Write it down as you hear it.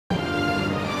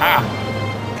Ah!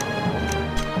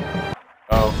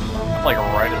 Oh, I'm like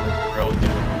right in the grill.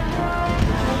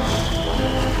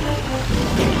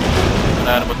 And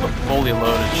at him with the fully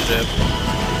loaded ship.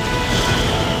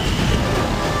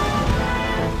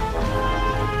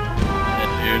 Yeah,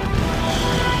 dude.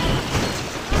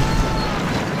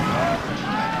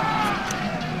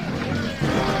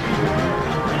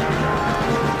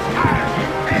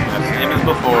 Same as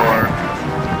before.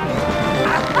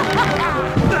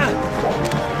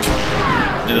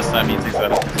 This time he takes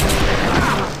that out.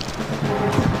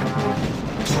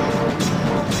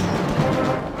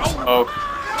 Oh.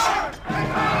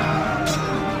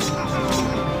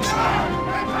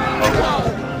 Oh.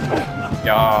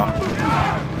 Yeah.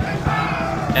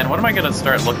 And when am I gonna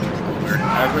start looking cooler?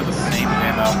 I wear the same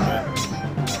damn outfit.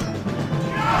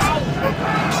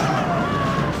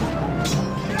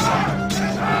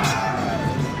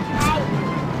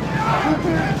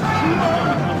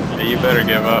 Yeah, you better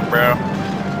give up, bro.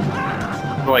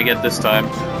 What do I get this time?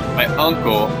 My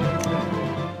uncle.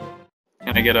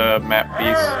 Can I get a map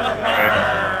piece? Okay.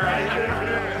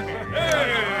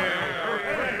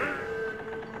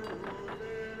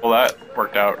 Well, that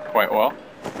worked out quite well.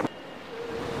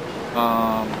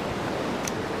 I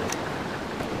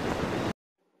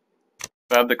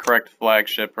have the correct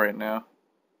flagship right now.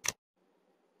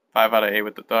 5 out of 8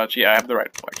 with the Dutch. Yeah, I have the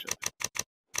right flagship.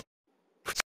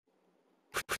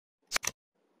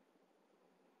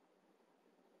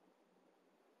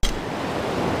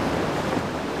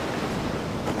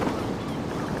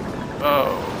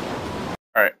 Oh.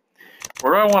 Alright.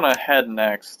 Where do I want to head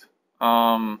next?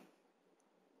 I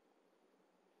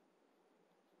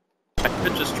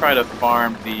could just try to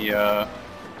farm the,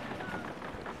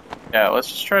 yeah, let's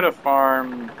just try to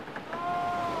farm...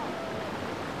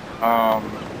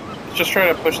 let's just try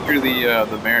to push through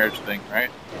the marriage thing, right?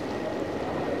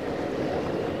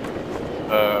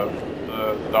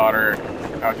 The daughter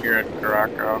out here at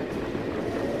Krakow.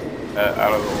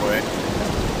 Out of the way.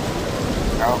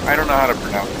 I don't know how to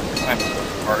pronounce it. I'm so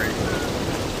sorry.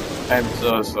 I'm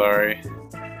so sorry.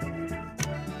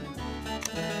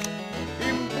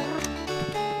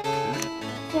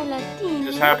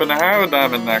 Just happen to have a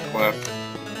diamond necklace.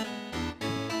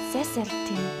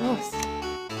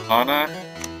 Anna?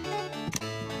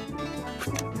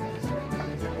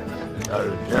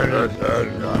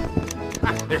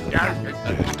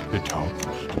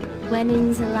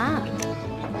 Winning's allowed.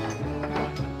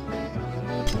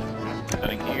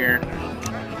 Heading here.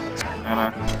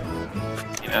 Anna.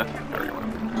 Tina. Everyone.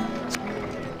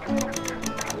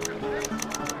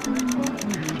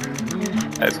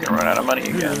 Guy's gonna run out of money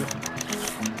again.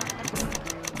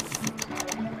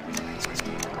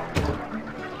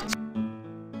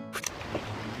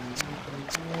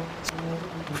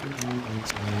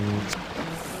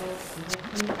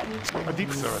 A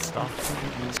deep service stuff.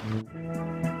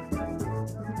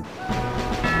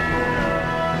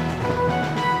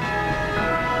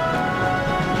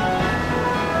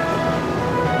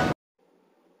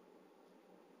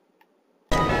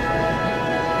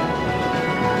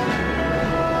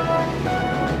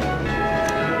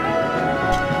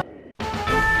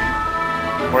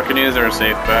 More canoes are a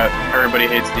safe bet. Everybody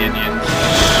hates the Indians.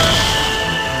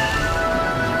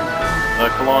 The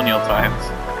colonial times.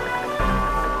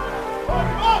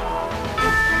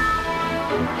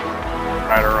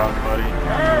 Right or wrong, buddy.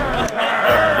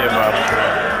 Give up.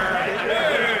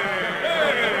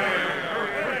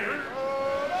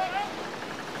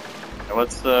 Yeah,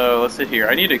 let's sit here.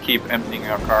 I need to keep emptying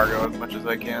out cargo as much as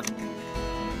I can.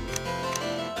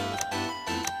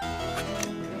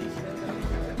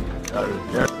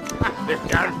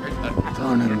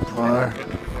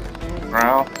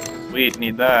 Well, sweet,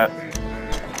 need that.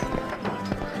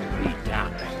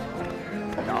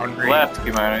 Left,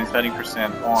 Kumano, he's heading for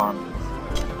San Juan.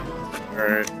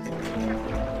 Alright.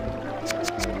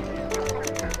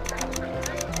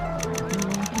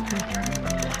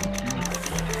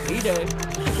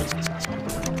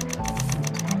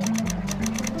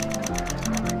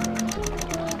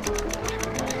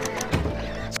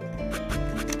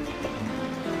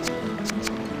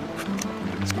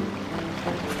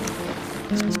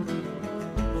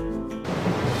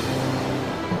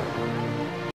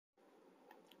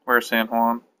 Where's San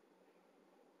Juan?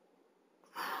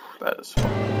 That is fun.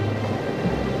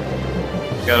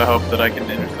 Gotta hope that I can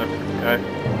intercept this guy.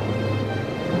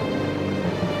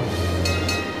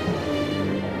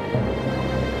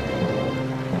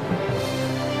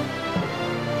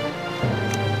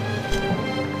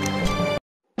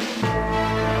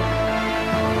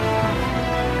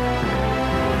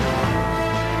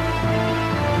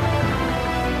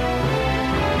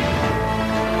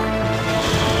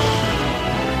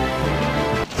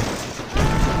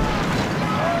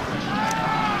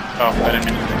 Oh, I didn't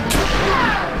mean to.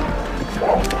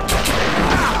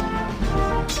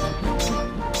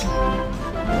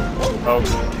 Oh.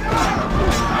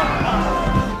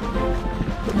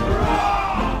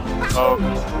 Oh.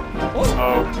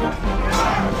 Oh.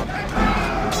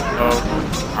 Oh.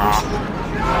 Ah.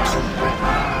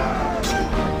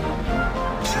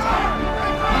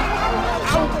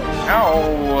 Ow!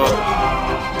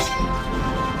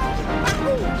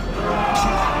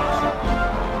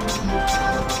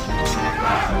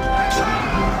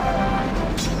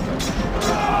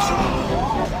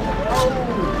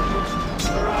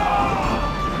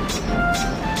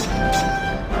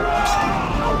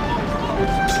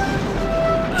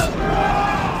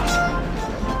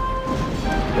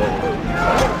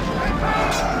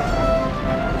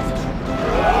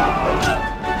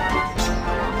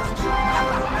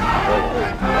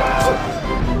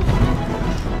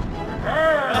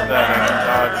 That I can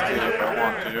dodge too if I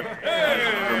want to.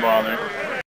 Never bother.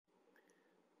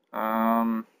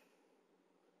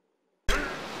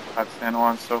 That San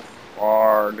Juan's so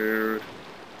far, dude.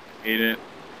 Hate it.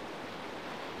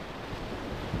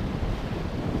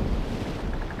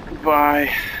 Goodbye.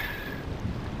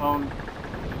 Oh.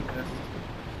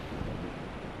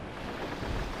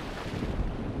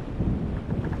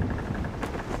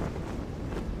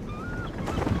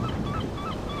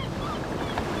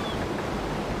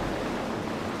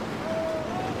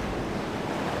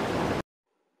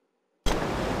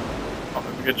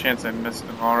 There's a good chance I missed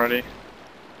him already.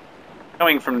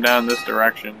 Coming from down this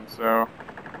direction, so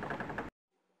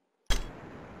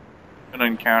gonna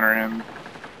encounter him.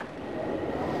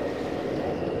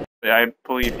 But yeah, I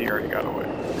believe he already got away.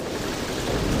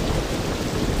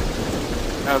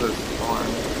 Now this storm.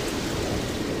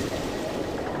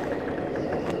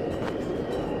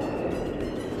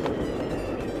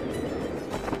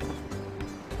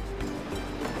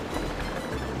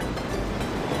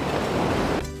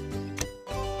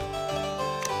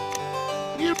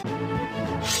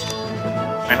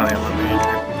 Finally, I'm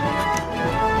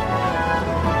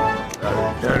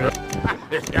gonna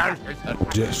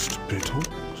Just bitte.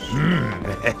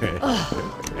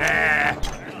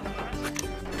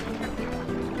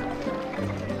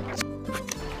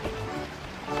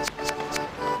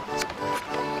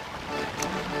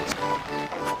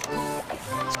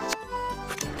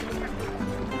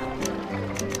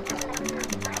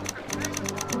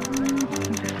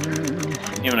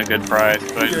 Even a good price,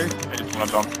 but I just want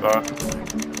to dump stuff.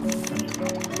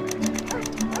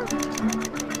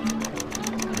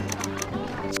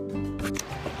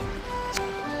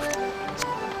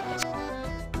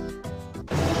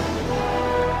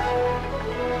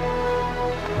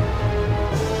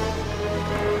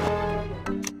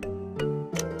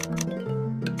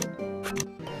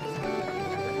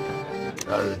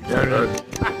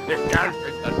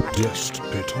 Just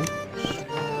bitte.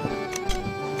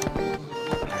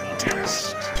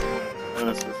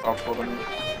 This is helpful to me.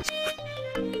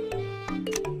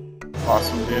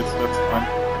 Awesome, dudes. That's fun.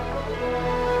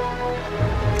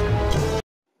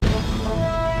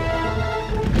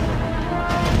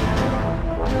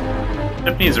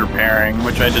 Tip needs repairing,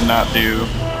 which I did not do.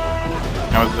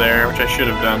 I was there, which I should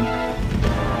have done.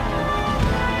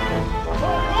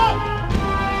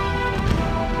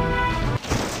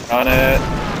 On it.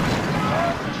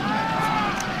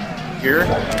 Here.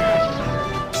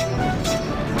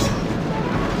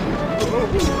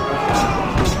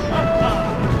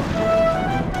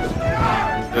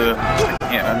 I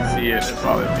can't unsee it. It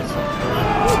bothered me so much.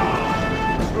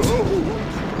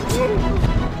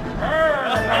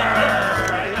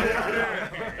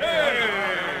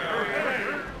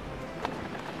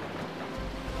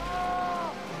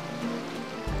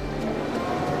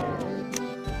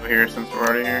 Go here since we're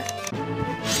already here.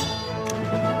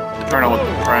 Turn on with the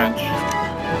French.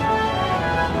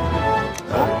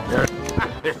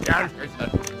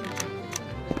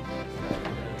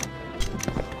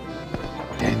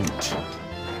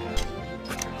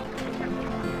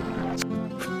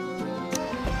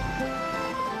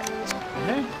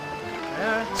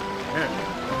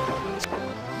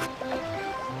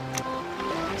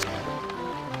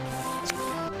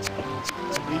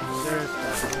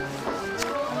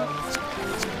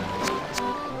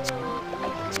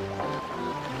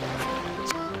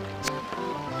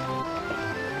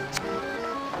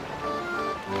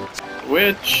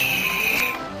 Which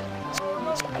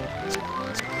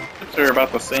are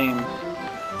about the same.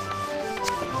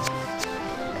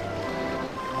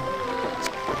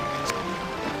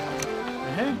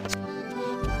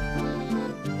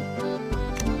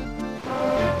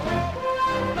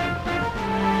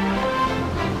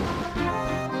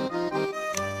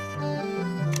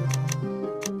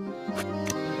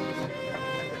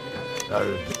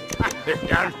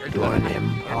 You're an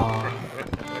empire.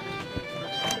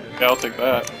 Yeah, I'll take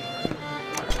that.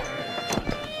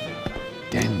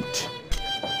 Dent.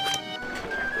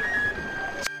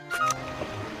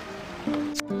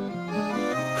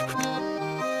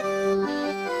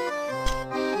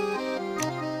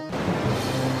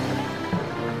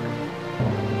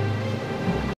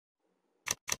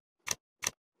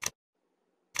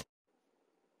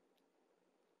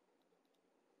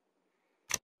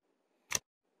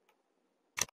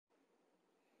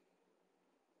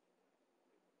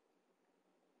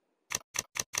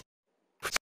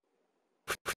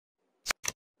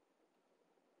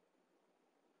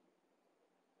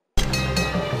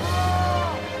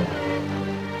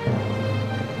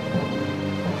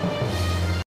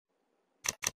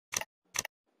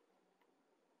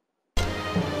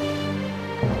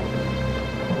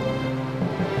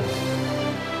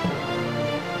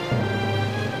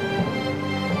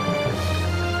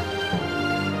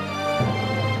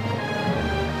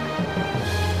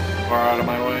 Far out of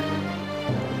my way.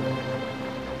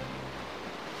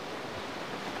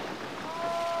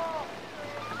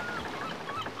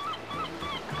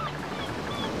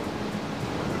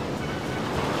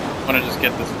 I want to just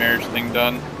get this marriage thing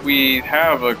done. We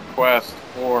have a quest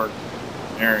for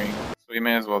marrying, so we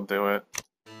may as well do it.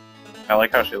 I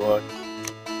like how she looks.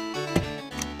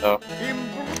 So.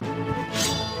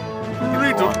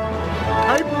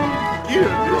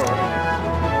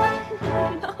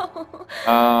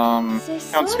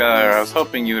 Count Skylar, I was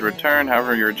hoping you would return,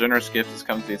 however your generous gift has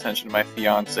come to the attention of my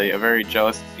fiancé, a very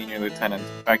jealous senior lieutenant.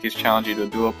 In fact, he's challenged you to a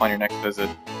duel upon your next visit.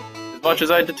 As much as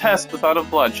I detest the thought of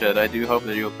bloodshed, I do hope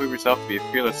that you will prove yourself to be a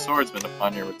fearless swordsman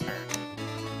upon your return.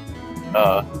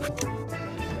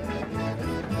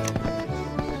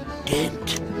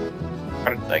 Dent.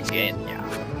 Again,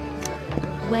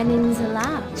 yeah. Winnings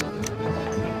allowed.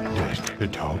 Test the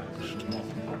toast.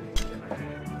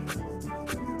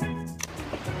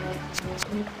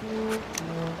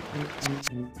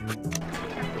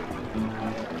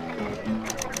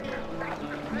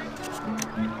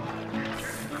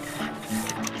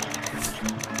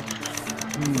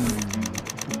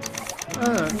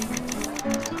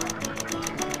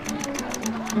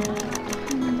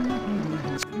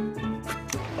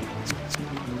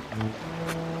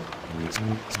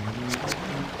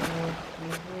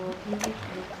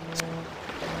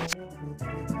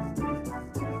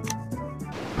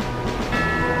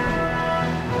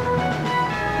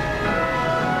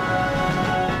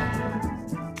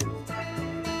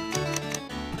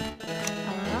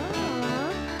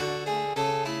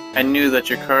 I knew that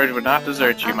your courage would not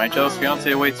desert you. My jealous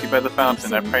fiancé awaits you by the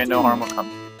fountain. I pray no harm will come.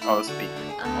 Oh, speak.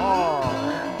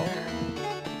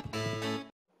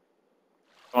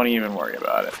 Don't even worry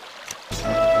about it.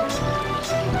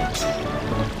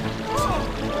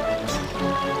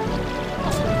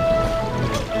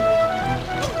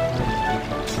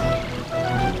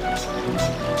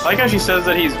 I like how she says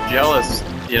that he's jealous,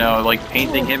 you know, like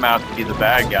painting him out to be the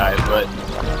bad guy, but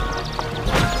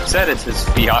said it's his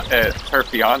her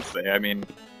fiance. I mean,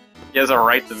 he has a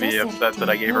right to be upset that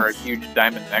I gave her a huge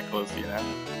diamond necklace, you know?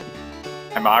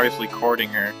 I'm obviously courting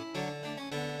her.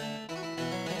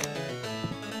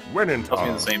 When in Tells me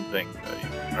town. the same thing that you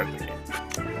already,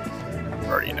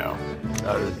 already know.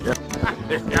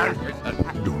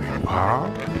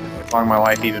 Prolong my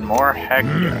life even more? Heck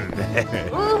yeah.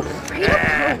 Ooh, read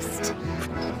a post.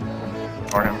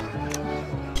 For him.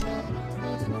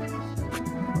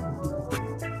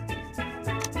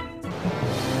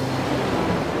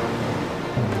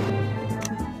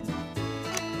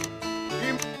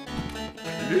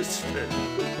 Listening.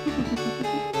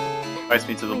 Invites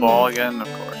me to the ball again, of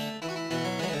course.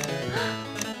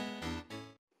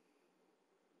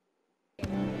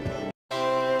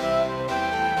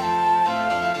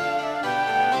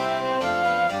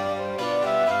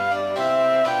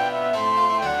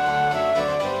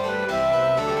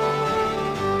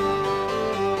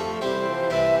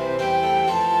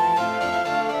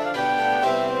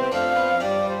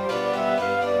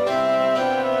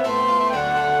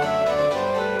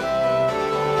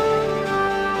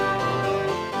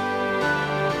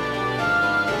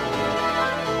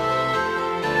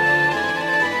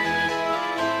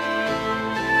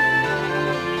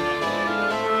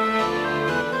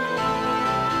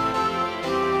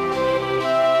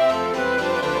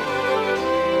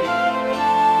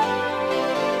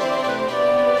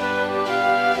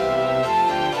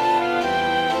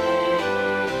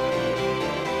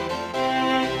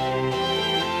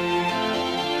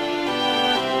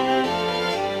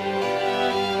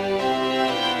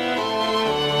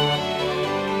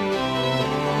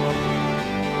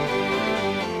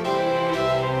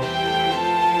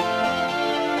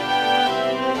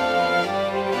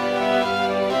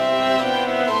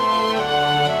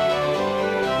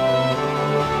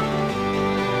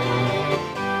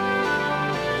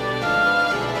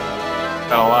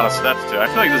 of steps too. I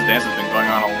feel like this dance has been going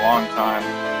on a long time.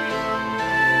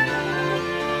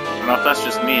 I don't know if that's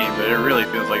just me, but it really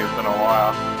feels like it's been a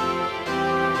while.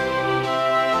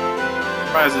 I'm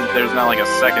surprised that there's not like a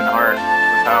second heart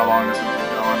with how long this has been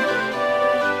going.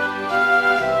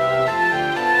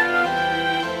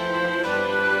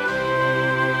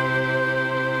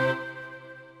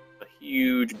 A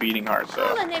huge beating heart,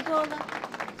 though.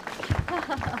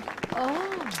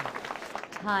 Oh,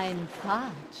 time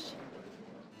fudge.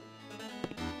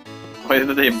 The way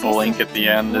that they blink at the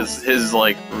end is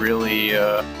like really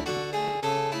yeah,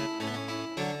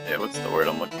 what's the word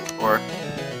I'm looking for?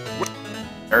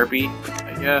 Derpy,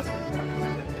 I guess.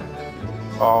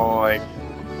 All like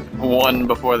one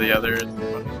before the other.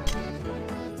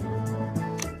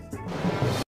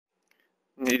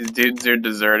 These dudes are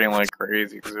deserting like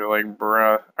crazy because they're like,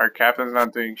 bruh, our captain's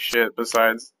not doing shit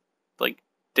besides like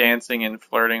dancing and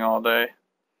flirting all day.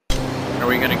 Are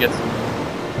we gonna get some?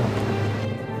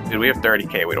 Dude, we have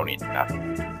 30K. We don't need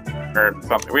nothing or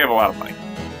something. We have a lot of money.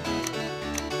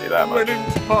 Say that much.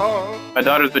 My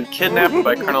daughter's been kidnapped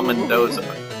by Colonel Mendoza,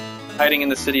 hiding in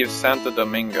the city of Santo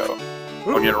Domingo.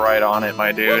 We'll get right on it,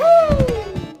 my dude.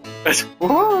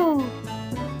 Woo!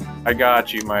 I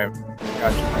got you, my.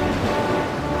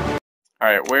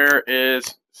 Alright, where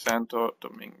is Santo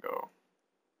Domingo?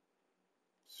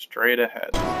 Straight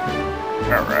ahead.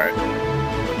 Alright.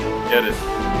 Get it.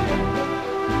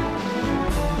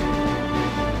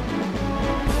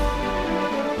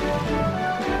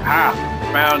 Ha!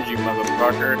 Found you,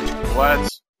 motherfucker.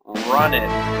 Let's run it.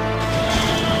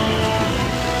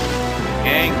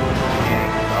 Gang,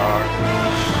 dog.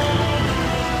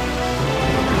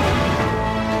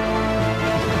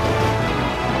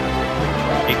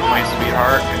 Take my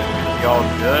sweetheart, and it's gonna be all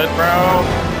good, bro.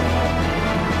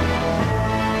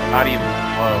 Not even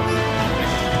close.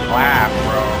 Laugh,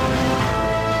 bro.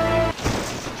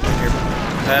 Your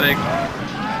pathetic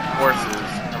horses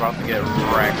are about to get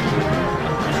wrecked.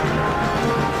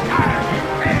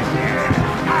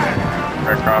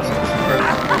 Right across the sword.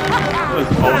 This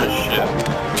is old as shit.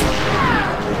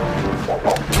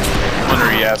 No wonder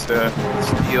he has to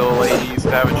steal ladies to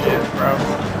have a chance, bro.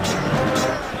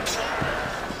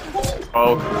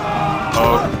 Oh.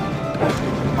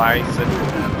 My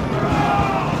situation.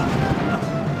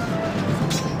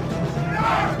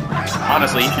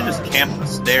 Honestly, he should just camp the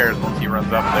stairs once he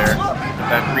runs up there. With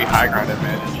that free high ground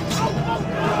advantage.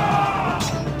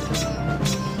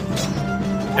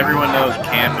 Everyone knows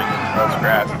camping is pro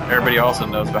strat. Everybody also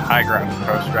knows the high ground is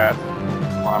pro strat.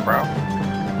 Come on, bro.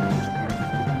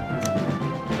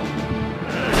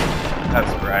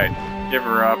 That's right. Give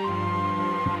her up.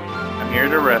 I'm here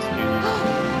to rescue you.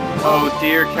 Oh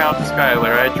dear Count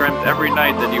Skylar, I dreamt every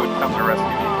night that you would come to rescue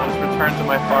me. Let us return to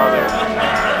my father.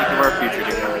 Think of our future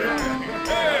together.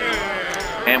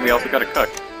 And we also got a cook.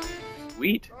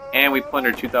 Sweet. And we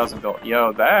plundered 2,000 gold.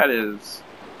 Yo, that's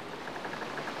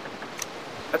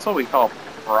what we call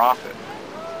profit.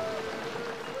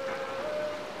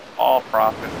 All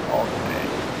profit, all day.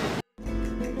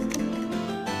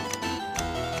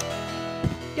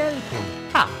 Golden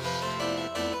past.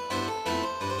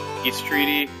 East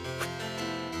Treaty.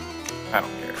 I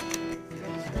don't care.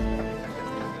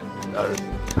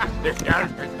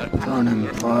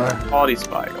 Quality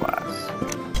spyglass.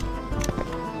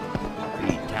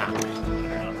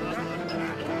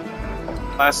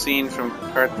 Last seen from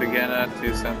Cartagena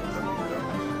to Santo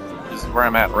Domingo. This is where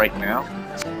I'm at right now.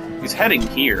 He's heading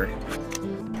here.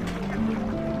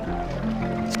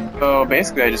 So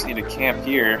basically I just need to camp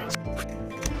here.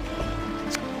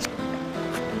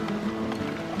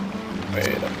 Wait a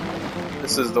minute.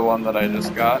 This is the one that I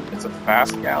just got. It's a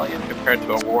fast galleon compared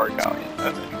to a war galleon.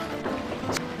 That's interesting.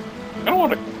 I don't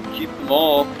want to keep them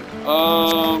all.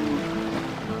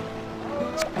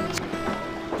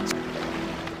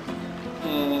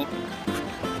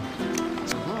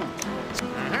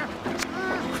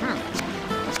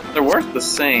 They're worth the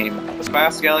same. The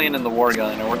fast galleon and the war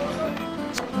galleon are worth the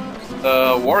same.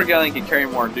 The war galleon can carry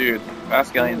more dudes. The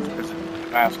fast galleon is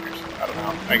faster, so I don't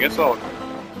know. I guess I'll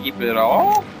keep it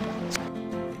all?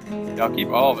 Yeah, I'll keep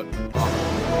all of it.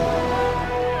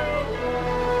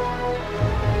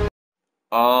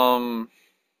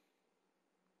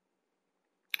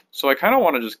 So I kind of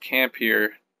want to just camp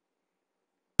here.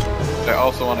 I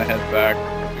also want to head back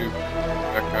to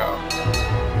Echo.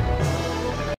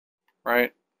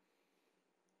 Right?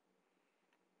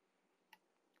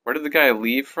 Where did the guy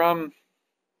leave from?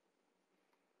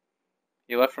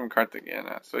 He left from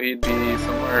Cartagena, so he'd be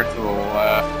somewhere to the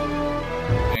left.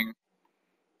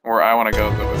 Where I want to go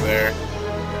is over there.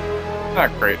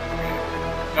 Not great for me.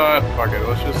 You know what? Fuck it.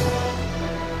 Let's just...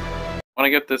 I want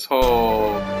to get this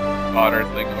whole daughter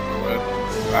thing over with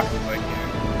as fast as I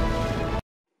can.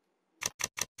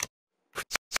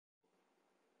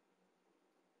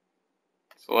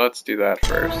 So let's do that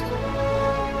first.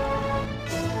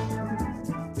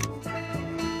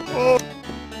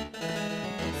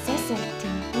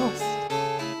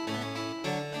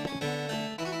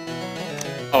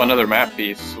 Oh, another map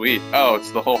piece. Sweet. Oh,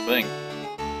 it's the whole thing.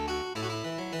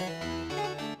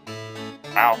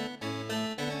 Wow.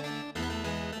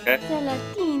 Okay.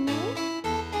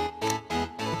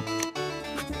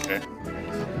 Okay.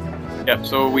 Yep,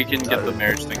 so we can get the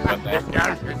marriage thing done now.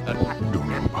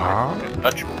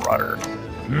 Touch rudder.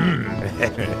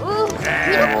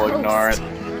 And we'll ignore it.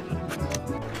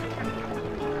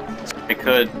 I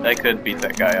could beat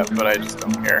that guy up, but I just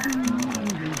don't care.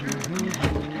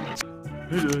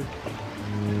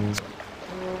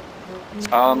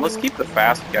 Let's keep the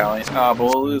fast galleon. But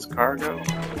we'll lose cargo.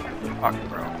 Fuck,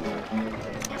 bro.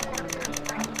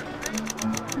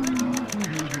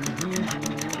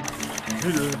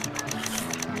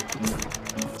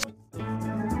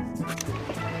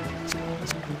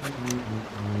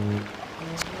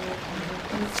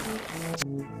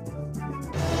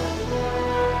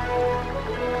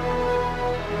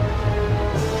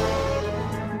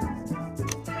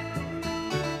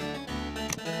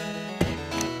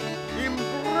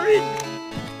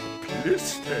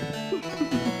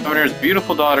 Governor's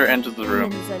beautiful daughter enters the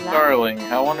room. Darling,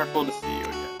 how wonderful to see you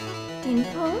again. In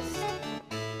post?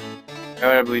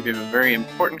 Taylor, I believe you have a very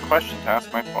important question to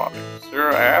ask my father.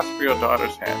 Sir, I asked for your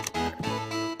daughter's hand.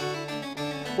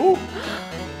 Ooh!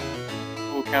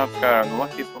 Who counts God, the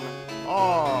luckiest woman?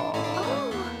 Oh,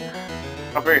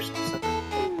 very specific.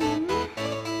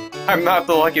 I'm not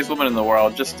the luckiest woman in the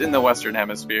world, just in the Western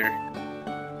Hemisphere.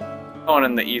 No one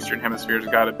in the Eastern Hemisphere's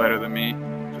got it better than me.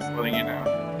 Just letting you know.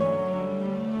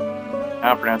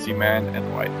 Now pronounce you man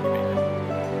and wife.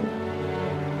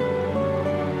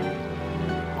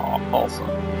 Aw, wholesome.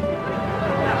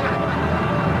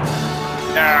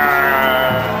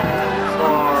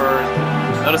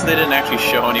 Swords. Notice they didn't actually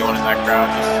show anyone in that crowd,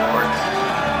 just swords.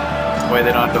 That way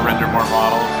they don't have to render more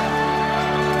models.